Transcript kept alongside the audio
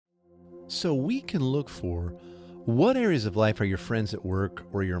So we can look for what areas of life are your friends at work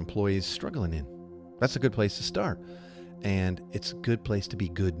or your employees struggling in. That's a good place to start. And it's a good place to be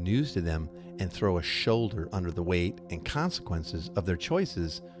good news to them and throw a shoulder under the weight and consequences of their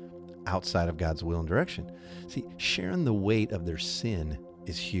choices outside of God's will and direction. See, sharing the weight of their sin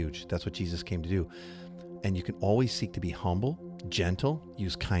is huge. That's what Jesus came to do. And you can always seek to be humble, gentle,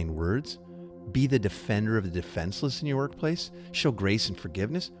 use kind words, be the defender of the defenseless in your workplace, show grace and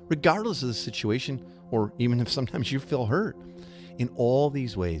forgiveness, regardless of the situation, or even if sometimes you feel hurt. In all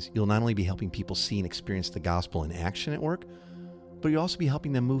these ways, you'll not only be helping people see and experience the gospel in action at work, but you'll also be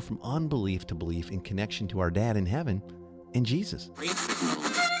helping them move from unbelief to belief in connection to our Dad in heaven and Jesus.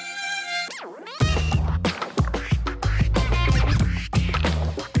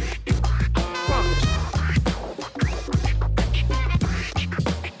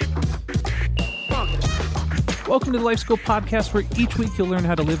 Welcome to the Life School Podcast, where each week you'll learn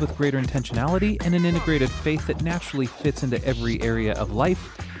how to live with greater intentionality and an integrated faith that naturally fits into every area of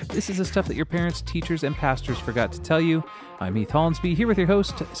life. This is the stuff that your parents, teachers, and pastors forgot to tell you. I'm Heath Hollinsby, here with your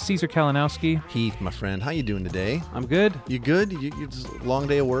host, Caesar Kalinowski. Heath, my friend, how you doing today? I'm good. You good? You just a long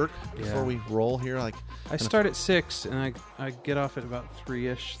day of work before we roll here? I start at 6, and I get off at about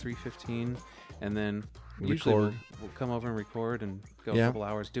 3-ish, 3:15, and then usually we'll come over and record and go a couple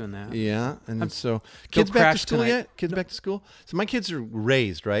hours doing that. Yeah, and so kids back to school yet? Kids back to school? So my kids are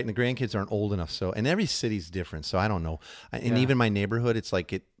raised, right? And the grandkids aren't old enough. So, and every city's different. So I don't know. And even my neighborhood, it's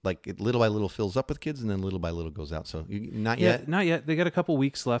like it little by little fills up with kids, and then little by little goes out. So not yet. Not yet. They got a couple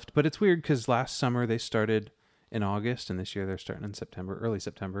weeks left, but it's weird because last summer they started in August, and this year they're starting in September, early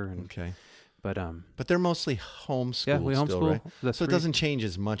September. And, okay. But they're mostly homeschooled. Yeah, we homeschool. Still, right? So it doesn't change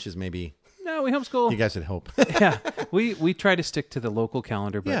as much as maybe. No, we homeschool. You guys would hope. Yeah, we try to stick to the local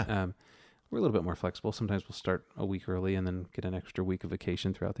calendar, but we're a little bit more flexible. Sometimes we'll start a week early and then get an extra week of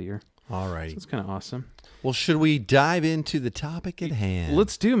vacation throughout the year. All right. So it's kind of awesome. Well, should we dive into the topic at hand?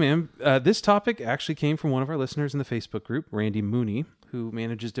 Let's do, man. This topic actually came from one of our listeners in the Facebook group, Randy Mooney, who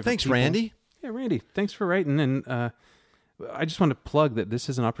manages different people. Thanks, Randy. Yeah, Randy. Thanks for writing. And I just want to plug that this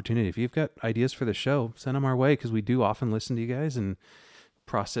is an opportunity. If you've got ideas for the show, send them our way, because we do often listen to you guys and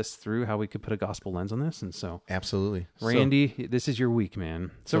process through how we could put a gospel lens on this. And so absolutely, Randy, this is your week,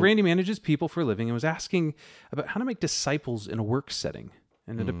 man. So Randy manages people for a living and was asking about how to make disciples in a work setting.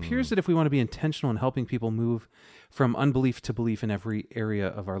 And it appears that if we want to be intentional in helping people move from unbelief to belief in every area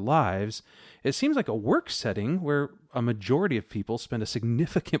of our lives, it seems like a work setting where a majority of people spend a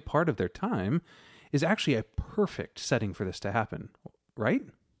significant part of their time is actually a perfect setting for this to happen, right?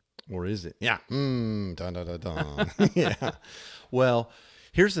 Or is it? Yeah. Dun, dun, dun, dun. Yeah. Well,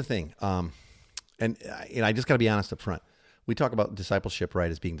 here's the thing, and I just got to be honest up front. We talk about discipleship, right,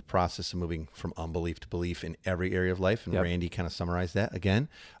 as being the process of moving from unbelief to belief in every area of life, and Randy kind of summarized that again.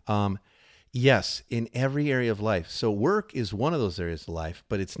 Yes, in every area of life. So work is one of those areas of life,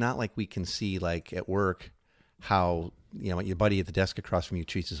 but it's not like we can see, like at work, how your buddy at the desk across from you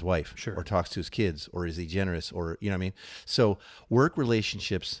treats his wife, or talks to his kids, or is he generous, or you know what I mean. So work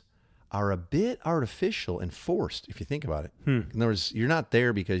relationships are a bit artificial and forced, if you think about it. In other words, you're not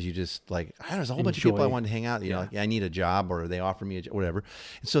there because you just there's a whole bunch of people I want to hang out. You know, I need a job, or they offer me a job, whatever.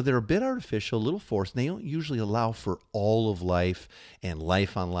 And so they're a bit artificial, a little forced, and they don't usually allow for all of life and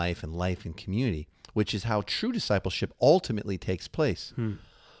life on life and life in community, which is how true discipleship ultimately takes place.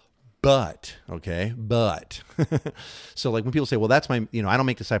 But so like when people say, well, that's my, I don't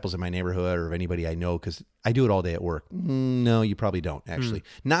make disciples in my neighborhood or of anybody I know because I do it all day at work. No, you probably don't, actually.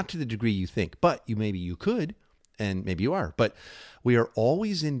 Not to the degree you think, but maybe you could, and maybe you are. But we are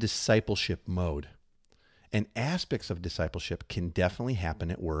always in discipleship mode. And aspects of discipleship can definitely happen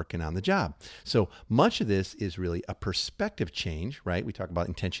at work and on the job. So much of this is really a perspective change, right? We talk about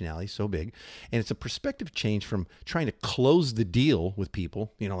intentionality, so big. And it's a perspective change from trying to close the deal with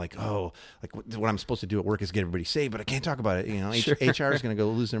people, what I'm supposed to do at work is get everybody saved, but I can't talk about it. HR is going to go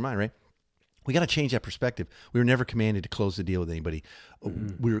lose their mind, right? We got to change that perspective. We were never commanded to close the deal with anybody.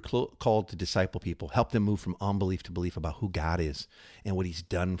 We were called to disciple people, help them move from unbelief to belief about who God is and what he's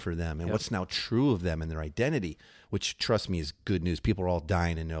done for them and what's now true of them and their identity, which, trust me, is good news. People are all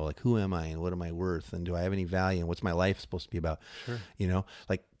dying to know, who am I and what am I worth and do I have any value and what's my life supposed to be about?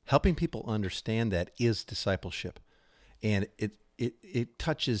 Helping people understand that is discipleship. And it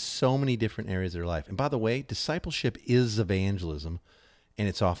touches so many different areas of their life. And by the way, discipleship is evangelism. And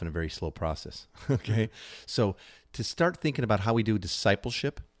it's often a very slow process, okay? So to start thinking about how we do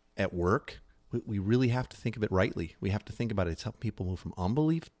discipleship at work, we really have to think of it rightly. We have to think about it. It's helping people move from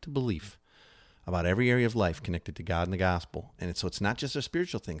unbelief to belief about every area of life connected to God and the gospel. And so it's not just their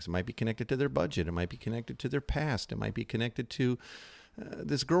spiritual things. It might be connected to their budget. It might be connected to their past. It might be connected to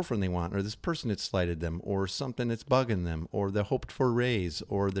this girlfriend they want, or this person that slighted them, or something that's bugging them, or the hoped for raise,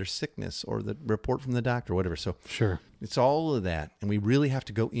 or their sickness, or the report from the doctor, whatever. So Sure. it's all of that. And we really have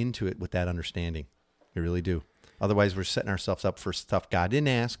to go into it with that understanding. We really do. Otherwise, we're setting ourselves up for stuff God didn't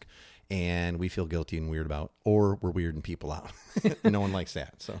ask, and we feel guilty and weird about, or we're weirding people out. No one likes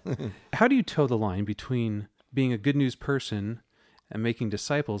that. So How do you toe the line between being a good news person and making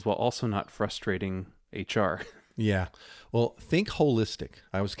disciples while also not frustrating HR? yeah. Well, think holistic.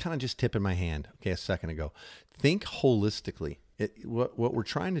 I was kind of just tipping my hand, a second ago. Think holistically. What we're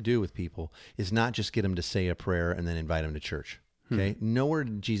trying to do with people is not just get them to say a prayer and then invite them to church. Okay. Nowhere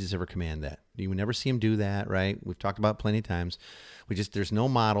did Jesus ever command that. You would never see him do that, right? We've talked about it plenty of times. There's no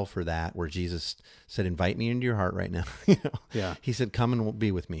model for that where Jesus said, invite me into your heart right now. Yeah. He said, come and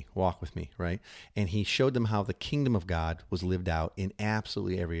be with me, walk with me, right? And he showed them how the kingdom of God was lived out in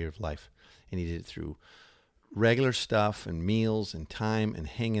absolutely every area of life. And he did it through regular stuff and meals and time and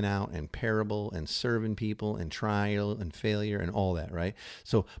hanging out and parable and serving people and trial and failure and all that, right?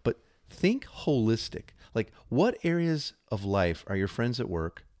 So, but think holistic. Like, what areas of life are your friends at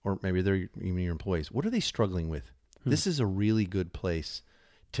work, or maybe they're even your employees, what are they struggling with? This is a really good place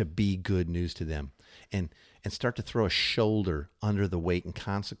to be good news to them and start to throw a shoulder under the weight and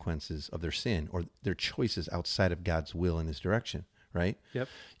consequences of their sin or their choices outside of God's will in his direction, right? Yep.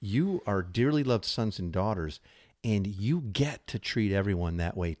 You are dearly loved sons and daughters, and you get to treat everyone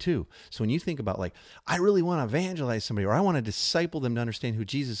that way too. So when you think about like, I really want to evangelize somebody, or I want to disciple them to understand who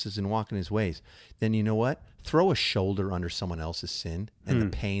Jesus is and walk in his ways, then you know what? Throw a shoulder under someone else's sin and the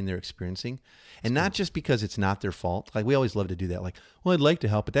pain they're experiencing. And not just because it's not their fault. Like, we always love to do that. Like, well, I'd like to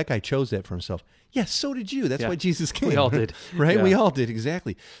help, but that guy chose that for himself. Yeah, so did you. That's why Jesus came. We all did. Right? Yeah. We all did,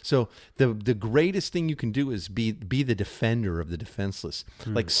 exactly. So the greatest thing you can do is be the defender of the defenseless.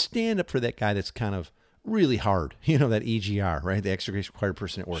 Like, stand up for that guy that's kind of really hard, that EGR, right? The extra grace required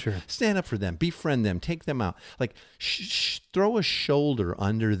person at work. Sure. Stand up for them, befriend them, take them out. Like, throw a shoulder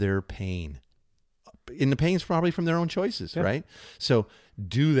under their pain. And the pain's probably from their own choices, right? So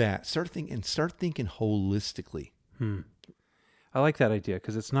do that. Start thinking holistically. I like that idea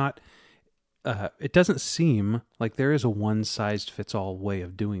because it's not, it doesn't seem like there is a one-size-fits-all way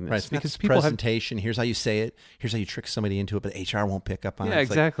of doing this. Right. It's because not people presentation. Here's how you say it. Here's how you trick somebody into it, but HR won't pick up on it. Yeah, It's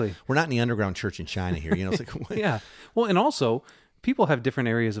like, exactly. we're not in the underground church in China here. It's like, Yeah. Well, and also people have different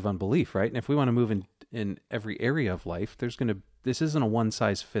areas of unbelief, right? And if we want to move in every area of life, this isn't a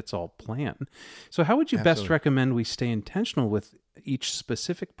one-size-fits-all plan. So how would you best recommend we stay intentional with each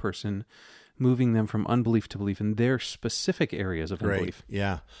specific person, moving them from unbelief to belief in their specific areas of unbelief?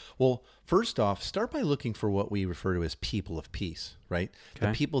 Yeah. Well, first off, start by looking for what we refer to as people of peace, right? Okay.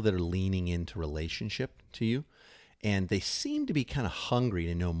 The people that are leaning into relationship to you. And they seem to be kind of hungry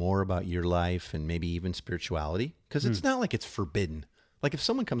to know more about your life and maybe even spirituality, because it's not like it's forbidden. Like, if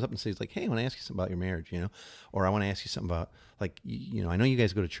someone comes up and says, like, hey, I want to ask you something about your marriage, or I want to ask you something about, like, I know you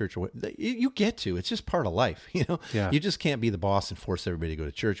guys go to church, or what, you get to. It's just part of life, Yeah. You just can't be the boss and force everybody to go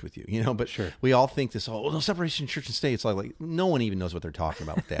to church with you, But Sure. we all think this, no separation of church and state. It's like no one even knows what they're talking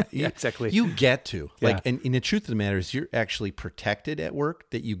about with that. Yeah, exactly. You get to. Yeah. Like, and the truth of the matter is you're actually protected at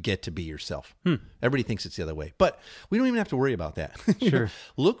work that you get to be yourself. Everybody thinks it's the other way. But we don't even have to worry about that. Sure.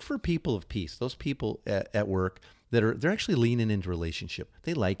 Look for people of peace, those people at work they're actually leaning into relationship.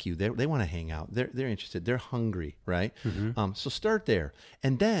 They like you. They want to hang out. They're interested. They're hungry, right? So start there.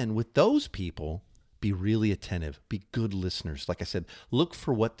 And then with those people, be really attentive. Be good listeners. Like I said, look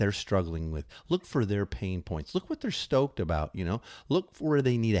for what they're struggling with. Look for their pain points. Look what they're stoked about, Look for where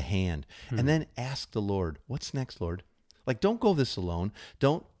they need a hand. And then ask the Lord, what's next, Lord? Like, don't go this alone.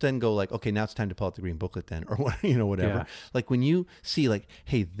 Don't then go like, okay, now it's time to pull out the green booklet then, or whatever. Yeah. Like, when you see like,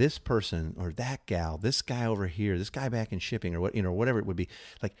 hey, this person or that gal, this guy over here, this guy back in shipping, or what, whatever it would be,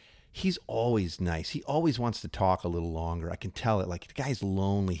 like, he's always nice. He always wants to talk a little longer. I can tell it. Like, the guy's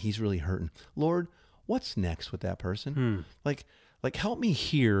lonely. He's really hurting. Lord, what's next with that person? Like, help me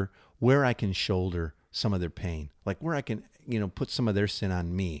hear where I can shoulder some of their pain, like where I can, put some of their sin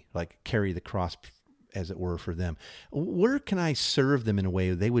on me, like carry the cross, as it were, for them. Where can I serve them in a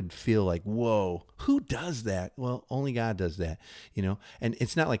way they would feel like, whoa, who does that? Well, only God does that, And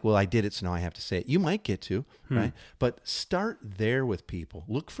it's not like, well, I did it, so now I have to say it. You might get to, right? But start there with people.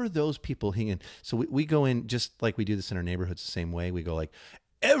 Look for those people. So we go in, just like we do this in our neighborhoods the same way. We go like,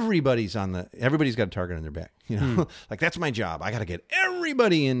 everybody's got a target on their back, like, that's my job. I got to get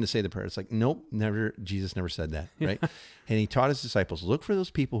everybody in to say the prayer. It's like, nope, never. Jesus never said that. Right. And he taught his disciples, look for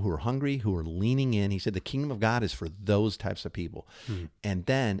those people who are hungry, who are leaning in. He said, the kingdom of God is for those types of people. And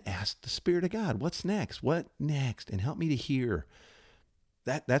then ask the Spirit of God, what's next? What next? And help me to hear.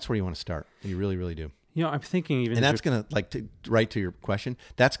 That's where you want to start. You really, really do. I'm thinking even, and that's going to right to your question,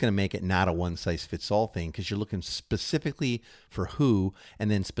 that's going to make it not a one size fits all thing, because you're looking specifically for who,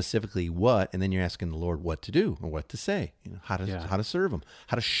 and then specifically what, and then you're asking the Lord what to do or what to say, how to serve him,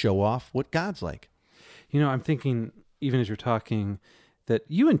 how to show off what God's like. I'm thinking even as you're talking that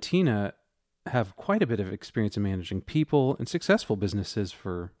you and Tina have quite a bit of experience in managing people and successful businesses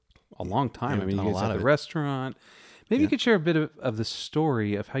for a long time. Yeah, I mean, you guys have the restaurant. Maybe you could share a bit of the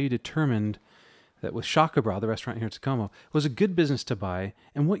story of how you determined that with Shaka-Bra, the restaurant here in Tacoma, was a good business to buy,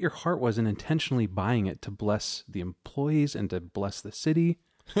 and what your heart was in intentionally buying it to bless the employees and to bless the city.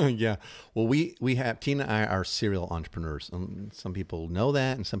 Yeah. Well, we have, Tina and I are serial entrepreneurs. Some people know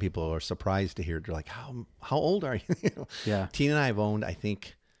that, and some people are surprised to hear it. They're like, how old are you? Yeah. Tina and I have owned, I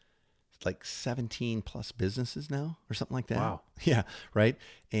think, like 17 plus businesses now or something like that. Wow. Yeah. Right.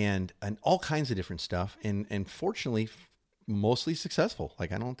 And all kinds of different stuff. And fortunately, mostly successful.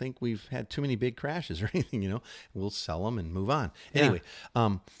 Like, I don't think we've had too many big crashes or anything, we'll sell them and move on. Yeah. Anyway.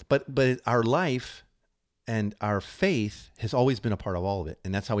 But our life and our faith has always been a part of all of it.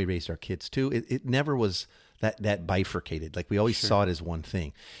 And that's how we raised our kids too. It never was that bifurcated. Like, we always saw it as one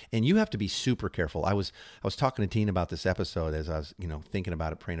thing. And you have to be super careful. I was talking to Tina about this episode as I was, thinking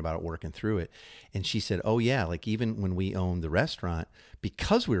about it, praying about it, working through it. And she said, oh yeah, like even when we owned the restaurant,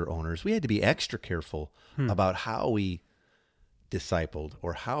 because we were owners, we had to be extra careful about how we discipled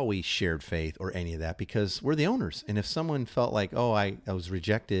or how we shared faith or any of that, because we're the owners. And if someone felt like, oh, I was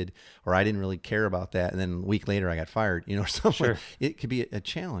rejected, or I didn't really care about that, and then a week later I got fired, or something, Sure. It could be a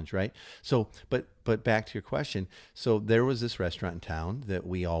challenge, right? So, but back to your question. So there was this restaurant in town that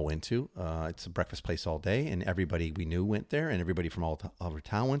we all went to. It's a breakfast place all day, and everybody we knew went there, and everybody from all over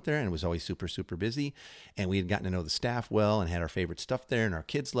town went there, and it was always super, super busy. And we had gotten to know the staff well and had our favorite stuff there, and our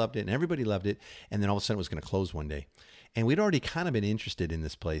kids loved it, and everybody loved it. And then all of a sudden it was going to close one day. And we'd already kind of been interested in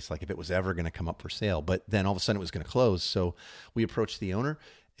this place, like if it was ever going to come up for sale. But then all of a sudden it was going to close. So we approached the owner,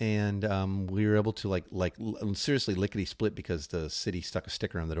 and we were able to like seriously lickety split, because the city stuck a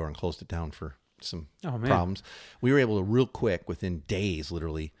sticker on the door and closed it down for some problems. We were able to real quick, within days,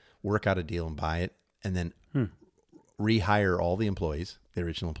 literally work out a deal and buy it, and then rehire all the employees, the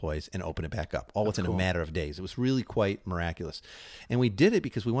original employees, and open it back up, all within a matter of days. It was really quite miraculous. And we did it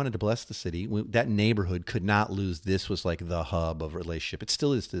because we wanted to bless the city. That neighborhood could not lose. This was like the hub of relationship. It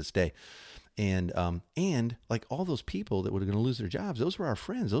still is to this day. And like all those people that were going to lose their jobs, those were our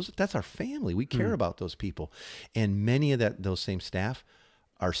friends. That's our family. We care about those people. And many of those same staff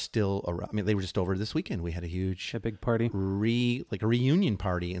are still around. I mean, they were just over this weekend. We had a big party, like a reunion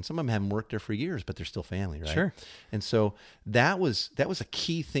party, and some of them haven't worked there for years, but they're still family, right? Sure. And so that was a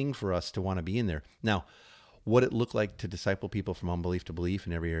key thing for us to want to be in there. Now, what it looked like to disciple people from unbelief to belief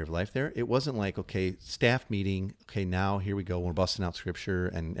in every area of life there, it wasn't like, okay, staff meeting, okay, now here we go, we're busting out scripture,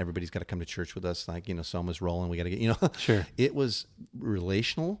 and everybody's got to come to church with us, like, Selma's rolling, we got to get, Sure. It was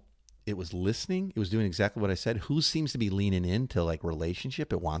relational. It was listening. It was doing exactly what I said. Who seems to be leaning into like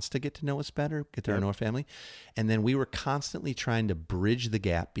relationship? It wants to get to know us better, get to know our family. And then we were constantly trying to bridge the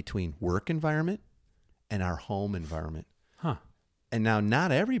gap between work environment and our home environment. Huh. And now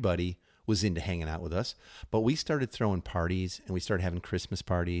not everybody was into hanging out with us, but we started throwing parties, and we started having Christmas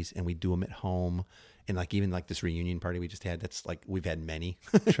parties, and we do them at home. And like, even like this reunion party we just had, that's like, we've had many,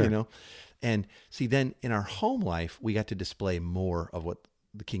 Sure. And see, then in our home life, we got to display more of what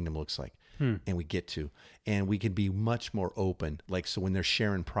the kingdom looks like. And we get to, and we can be much more open. Like, so when they're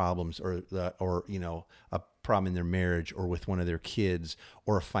sharing problems or a problem in their marriage or with one of their kids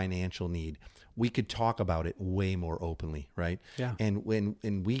or a financial need, we could talk about it way more openly. Right. Yeah. And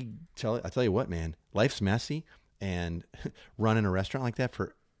I tell you what, man, life's messy, and running a restaurant like that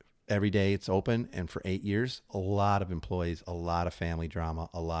for every day it's open, and for 8 years, a lot of employees, a lot of family drama,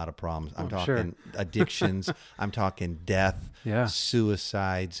 a lot of problems. I'm talking addictions. I'm talking death,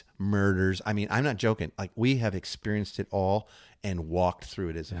 suicides, murders. I mean, I'm not joking. Like, we have experienced it all and walked through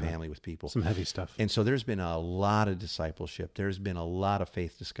it as a family with people. Some heavy stuff. And so there's been a lot of discipleship. There's been a lot of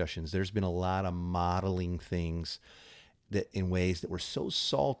faith discussions. There's been a lot of modeling things that in ways that were so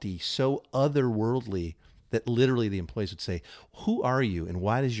salty, so otherworldly, that literally the employees would say, who are you, and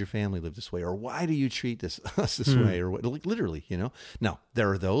why does your family live this way, or why do you treat us this way, or what, like, literally, Now,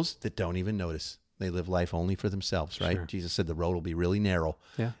 there are those that don't even notice. They live life only for themselves, right? Sure. Jesus said the road will be really narrow,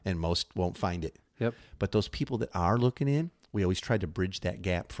 and most won't find it. Yep. But those people that are looking in, we always tried to bridge that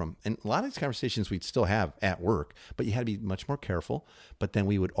gap and a lot of these conversations we'd still have at work, but you had to be much more careful. But then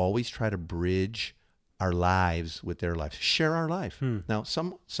we would always try to bridge our lives with their lives, share our life. Now,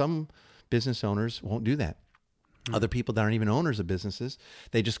 some business owners won't do that. Other people that aren't even owners of businesses,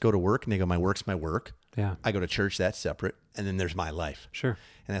 they just go to work and they go, my work's my work. Yeah. I go to church, that's separate. And then there's my life. Sure.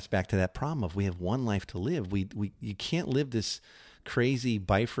 And that's back to that problem of we have one life to live. You can't live this crazy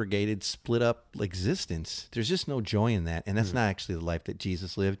bifurcated, split up existence. There's just no joy in that. And that's not actually the life that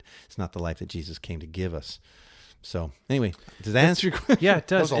Jesus lived. It's not the life that Jesus came to give us. So anyway, does that answer your question? Yeah, it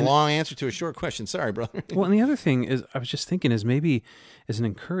does. That was a long answer to a short question. Sorry, brother. Well, and the other thing is, I was just thinking, is maybe as an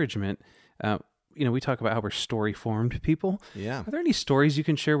encouragement, we talk about how we're story formed people. Yeah. Are there any stories you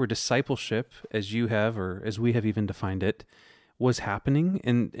can share where discipleship, as you have, or as we have even defined it, was happening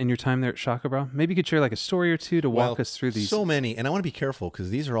in your time there at Shaka Bra? Maybe you could share like a story or two to walk us through these. So many, and I want to be careful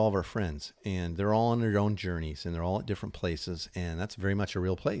because these are all of our friends, and they're all on their own journeys, and they're all at different places, and that's very much a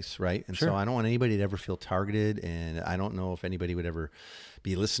real place, right? And Sure. so I don't want anybody to ever feel targeted, and I don't know if anybody would ever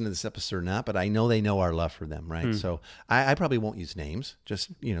be listening to this episode or not, but I know they know our love for them, right? So I probably won't use names, just,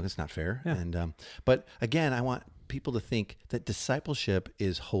 it's not fair. Yeah. And but again, I want people to think that discipleship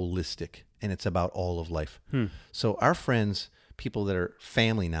is holistic, and it's about all of life. So our friends, people that are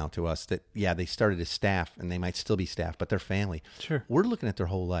family now to us, that they started as staff and they might still be staff, but they're family. Sure. We're looking at their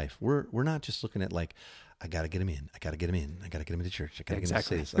whole life. We're not just looking at like, I got to get them in. I got to get them in. I got to get them into church. I got to get them to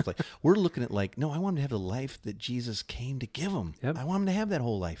say this. It's like, we're looking at like, no, I want them to have the life that Jesus came to give them. Yep. I want them to have that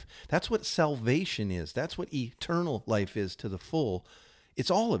whole life. That's what salvation is. That's what eternal life is to the full.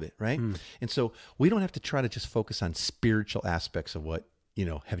 It's all of it, right? And so we don't have to try to just focus on spiritual aspects of what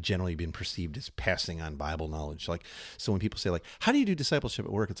have generally been perceived as passing on Bible knowledge. Like, so when people say like, how do you do discipleship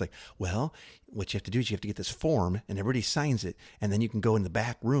at work? It's like, well, what you have to do is you have to get this form and everybody signs it. And then you can go in the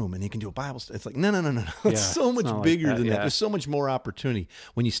back room and you can do a Bible study. It's like, no. It's so much bigger than that. There's so much more opportunity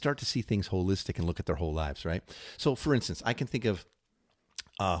when you start to see things holistic and look at their whole lives, right? So for instance, I can think of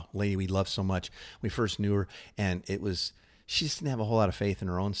a lady we love so much. We first knew her, and she just didn't have a whole lot of faith in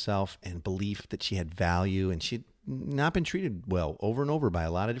her own self and belief that she had value, and she'd not been treated well over and over by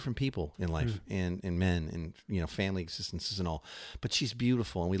a lot of different people in life and men and family existences and all. But she's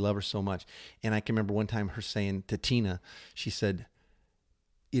beautiful and we love her so much. And I can remember one time her saying to Tina, she said,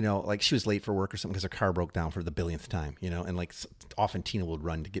 like she was late for work or something because her car broke down for the billionth time, and like often Tina would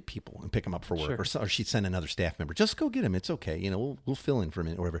run to get people and pick them up for work, Sure. or she'd send another staff member, just go get him. It's okay. We'll fill in for a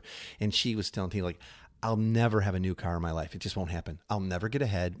minute or whatever. And she was telling Tina like, I'll never have a new car in my life. It just won't happen. I'll never get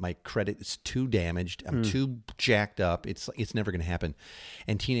ahead. My credit is too damaged. I'm too jacked up. It's never going to happen.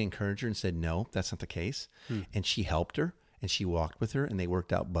 And Tina encouraged her and said, no, that's not the case. And she helped her and she walked with her and they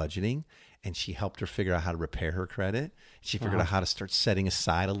worked out budgeting and she helped her figure out how to repair her credit. She figured out how to start setting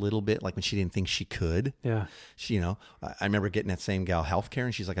aside a little bit, like when she didn't think she could. Yeah. She, I remember getting that same gal healthcare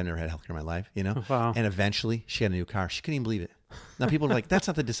and she's like, I've never had healthcare in my life, Wow. And eventually she had a new car. She couldn't even believe it. Now people are like, that's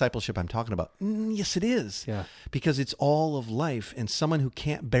not the discipleship I'm talking about. Yes, it is. Yeah. Because it's all of life. And someone who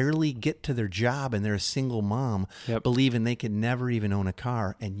can't barely get to their job and they're a single mom, believing they could never even own a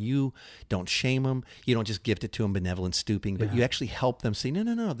car. And you don't shame them. You don't just gift it to them, benevolent stooping, but you actually help them say,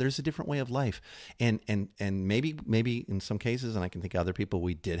 no, there's a different way of life. And maybe in some cases, and I can think of other people,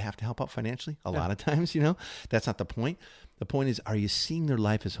 we did have to help out financially a lot of times, that's not the point. The point is, are you seeing their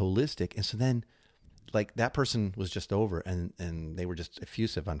life as holistic? And so then, like, that person was just over and they were just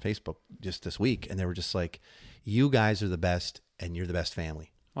effusive on Facebook just this week. And they were just like, you guys are the best and you're the best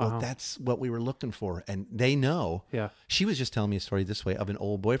family. Wow. Well, that's what we were looking for. And they know. Yeah. She was just telling me a story this way of an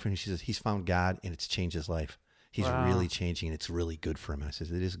old boyfriend. She says, he's found God and it's changed his life. He's really changing and it's really good for him. And I said,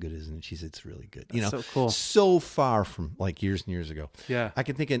 it is good, isn't it? She said, it's really good. That's so cool. So far from like years and years ago. Yeah. I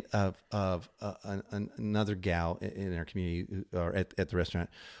can think of another gal in our community or at the restaurant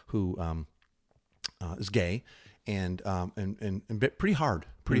who, is gay and pretty hard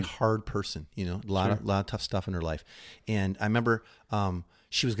person, a lot of tough stuff in her life. And I remember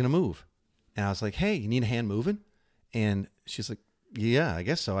she was going to move and I was like, hey, you need a hand moving? And she's like, yeah, I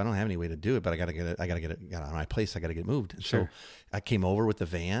guess so. I don't have any way to do it, but I got to get it out of my place. I got to get moved. And so I came over with the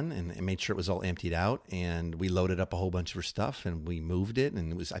van and made sure it was all emptied out and we loaded up a whole bunch of her stuff and we moved it.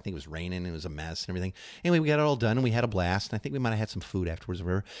 And I think it was raining and it was a mess and everything. Anyway, we got it all done and we had a blast. And I think we might've had some food afterwards or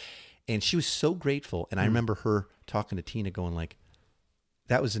whatever. And she was so grateful. And I remember her talking to Tina going like,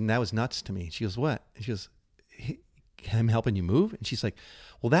 that was nuts to me. She goes, what? And she goes, him helping you move? And she's like,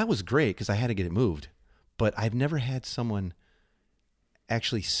 well, that was great because I had to get it moved. But I've never had someone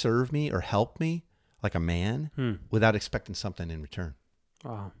actually serve me or help me like a man without expecting something in return.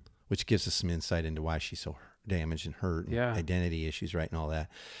 Wow. Which gives us some insight into why she's so damaged and hurt and Yeah. identity issues, right, and all that.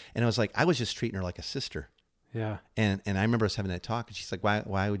 And I was like, I was just treating her like a sister. Yeah. And I remember us having that talk, and she's like,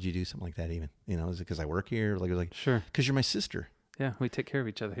 why would you do something like that even? Is it because I work here? Like, Sure. because you're my sister. Yeah, we take care of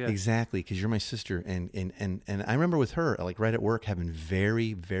each other. Yeah. Exactly, because you're my sister, and I remember with her, like right at work, having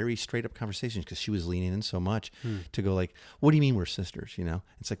very, very straight up conversations because she was leaning in so much to go like, "What do you mean we're sisters?" You know,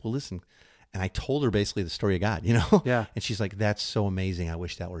 it's like, well, listen, and I told her basically the story of God, you know, Yeah. and she's like, "That's so amazing. I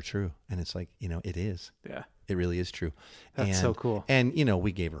wish that were true." And it's like, you know, it is. Yeah. It really is true. That's so cool. And, you know,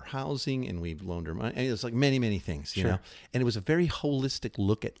 we gave her housing and we loaned her money. And it was like many, many things, you know. And it was a very holistic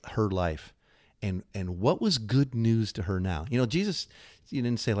look at her life and what was good news to her now. You know, Jesus, you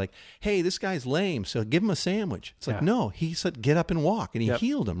didn't say like, hey, this guy's lame, so give him a sandwich. It's like, no, he said, get up and walk. And he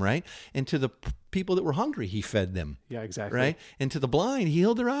healed them, right? And to the people that were hungry, he fed them. Yeah, exactly. Right? And to the blind, he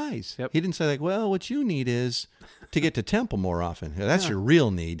healed their eyes. Yep. He didn't say like, well, what you need is to get to temple more often. That's your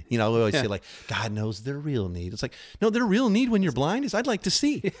real need. You know, we always say like, God knows their real need. It's like, no, their real need when you're blind is I'd like to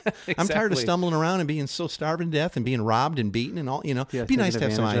see. Exactly. I'm tired of stumbling around and being so starving to death and being robbed and beaten and all, you know. It'd be nice to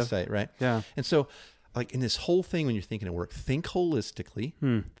have some eyesight, right? Yeah. And so like in this whole thing, when you're thinking of work, think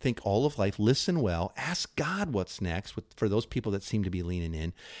holistically, think all of life, listen well, ask God what's next for those people that seem to be leaning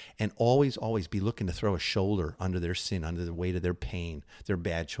in, and always, always be looking to throw a shoulder under their sin, under the weight of their pain, their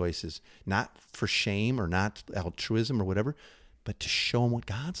bad choices, not for shame or not altruism or whatever, but to show them what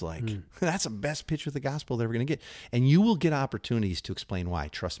God's like. That's the best picture of the gospel they're ever going to get. And you will get opportunities to explain why.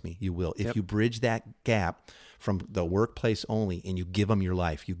 Trust me, you will. If you bridge that gap from the workplace only and you give them your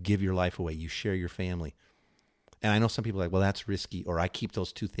life, you give your life away, you share your family. And I know some people are like, well, that's risky, or I keep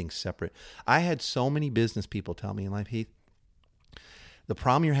those two things separate. I had so many business people tell me in life, Heath, the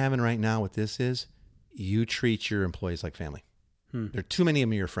problem you're having right now with this is you treat your employees like family. There are too many of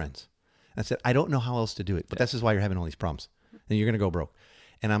them your friends. I said, I don't know how else to do it, but this is why you're having all these problems. And you're going to go broke.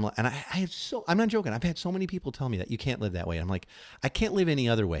 And I'm like, and I'm not joking. I've had so many people tell me that you can't live that way. I'm like, I can't live any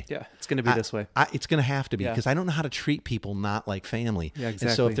other way. Yeah, it's going to be this way. It's going to have to be because I don't know how to treat people not like family. Yeah, exactly.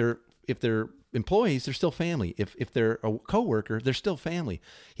 And so if they're employees, they're still family. If they're a coworker, they're still family.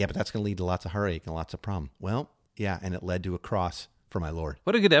 Yeah, but that's going to lead to lots of heartache and lots of problem. Well, yeah, and it led to a cross for my Lord.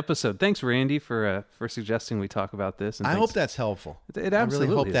 What a good episode. Thanks, Randy, for suggesting we talk about this. And I hope that's helpful. It absolutely I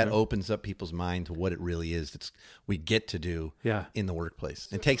really hope is, that man. opens up people's mind to what it really is that we get to do in the workplace.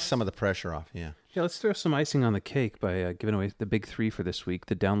 It takes some of the pressure off. Yeah. Yeah, let's throw some icing on the cake by giving away the big three for this week.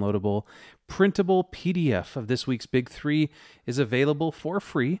 The downloadable, printable PDF of this week's big three is available for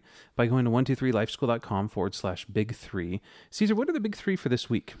free by going to 123lifeschool.com/big three. Caesar, what are the big three for this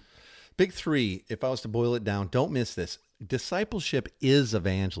week? Big three, if I was to boil it down, don't miss this. Discipleship is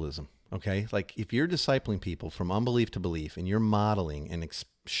evangelism, okay? Like if you're discipling people from unbelief to belief and you're modeling and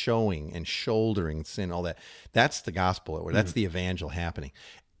showing and shouldering sin, all that, that's the gospel, or that's the evangel happening.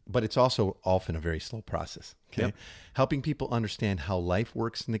 But it's also often a very slow process, okay? Yep. Helping people understand how life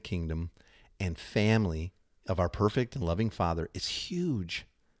works in the kingdom and family of our perfect and loving Father is huge.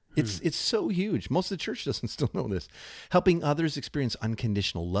 It's so huge. Most of the church doesn't still know this. Helping others experience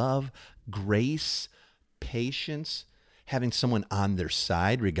unconditional love, grace, patience, having someone on their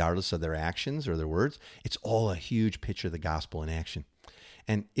side regardless of their actions or their words. It's all a huge picture of the gospel in action.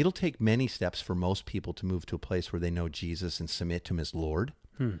 And it'll take many steps for most people to move to a place where they know Jesus and submit to him as Lord.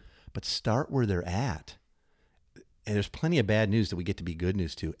 But start where they're at. And there's plenty of bad news that we get to be good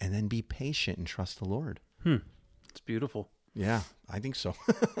news to, and then be patient and trust the Lord. It's beautiful. Yeah, I think so.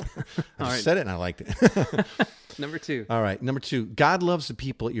 I All just right. said it and I liked it. Number two. All right, number two, God loves the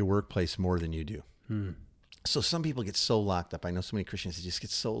people at your workplace more than you do. So some people get so locked up. I know so many Christians that just get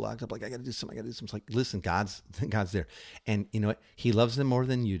so locked up, like, I got to do something, It's like, listen, God's there. And you know what? He loves them more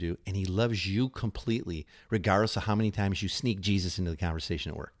than you do, and he loves you completely, regardless of how many times you sneak Jesus into the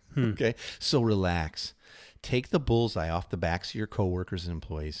conversation at work. Okay? So relax. Take the bullseye off the backs of your coworkers and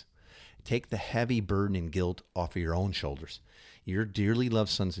employees. Take the heavy burden and guilt off of your own shoulders. You're dearly loved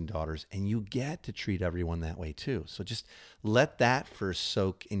sons and daughters, and you get to treat everyone that way too. So just let that first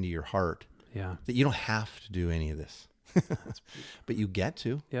soak into your heart. Yeah. That you don't have to do any of this. But you get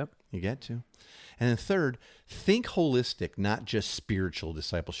to. Yep. You get to. And then third, think holistic, not just spiritual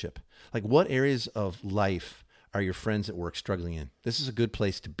discipleship. Like what areas of life are your friends at work struggling in? This is a good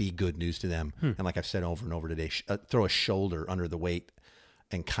place to be good news to them. And like I've said over and over today, throw a shoulder under the weight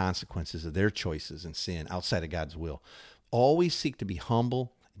and consequences of their choices and sin outside of God's will. Always seek to be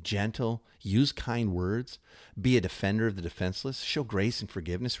humble, gentle, use kind words, be a defender of the defenseless, show grace and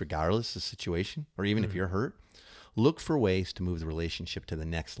forgiveness regardless of the situation, or even if you're hurt. Look for ways to move the relationship to the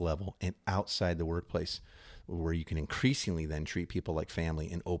next level and outside the workplace, where you can increasingly then treat people like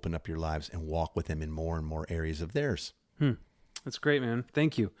family and open up your lives and walk with them in more and more areas of theirs. That's great, man.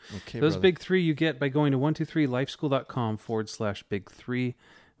 Thank you. Okay, Those brother. big three you get by going to 123lifeschool.com/big three.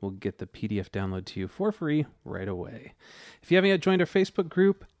 We'll get the PDF download to you for free right away. If you haven't yet joined our Facebook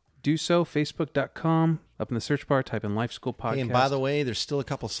group, do so. Facebook.com. Up in the search bar, type in Life School Podcast. Hey, and by the way, there's still a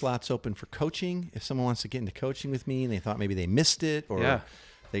couple slots open for coaching. If someone wants to get into coaching with me and they thought maybe they missed it or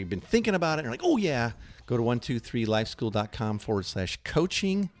they've been thinking about it and they're like, oh, yeah, go to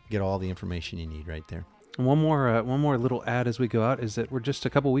 123lifeschool.com/coaching. Get all the information you need right there. And one more little ad as we go out is that we're just a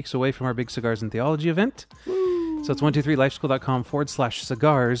couple weeks away from our big Cigars and Theology event. Woo. So it's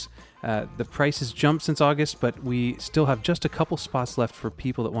 123lifeschool.com/cigars. The price has jumped since August, but we still have just a couple spots left for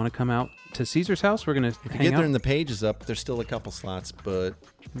people that want to come out to Caesar's house. We're going to hang get out. there and the page is up. There's still a couple slots, but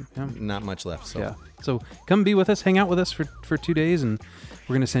not much left. So come be with us, hang out with us for 2 days, and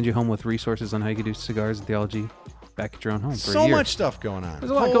we're going to send you home with resources on how you can do cigars and theology back at your own home for a year. So much stuff going on.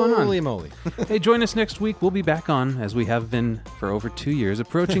 There's a lot going on. Holy moly. Hey, join us next week. We'll be back on, as we have been for over 2 years,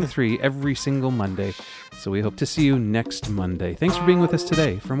 approaching 3 every single Monday. So we hope to see you next Monday. Thanks for being with us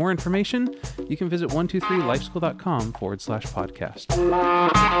today. For more information, you can visit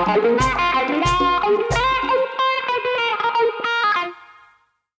 123lifeschool.com/podcast.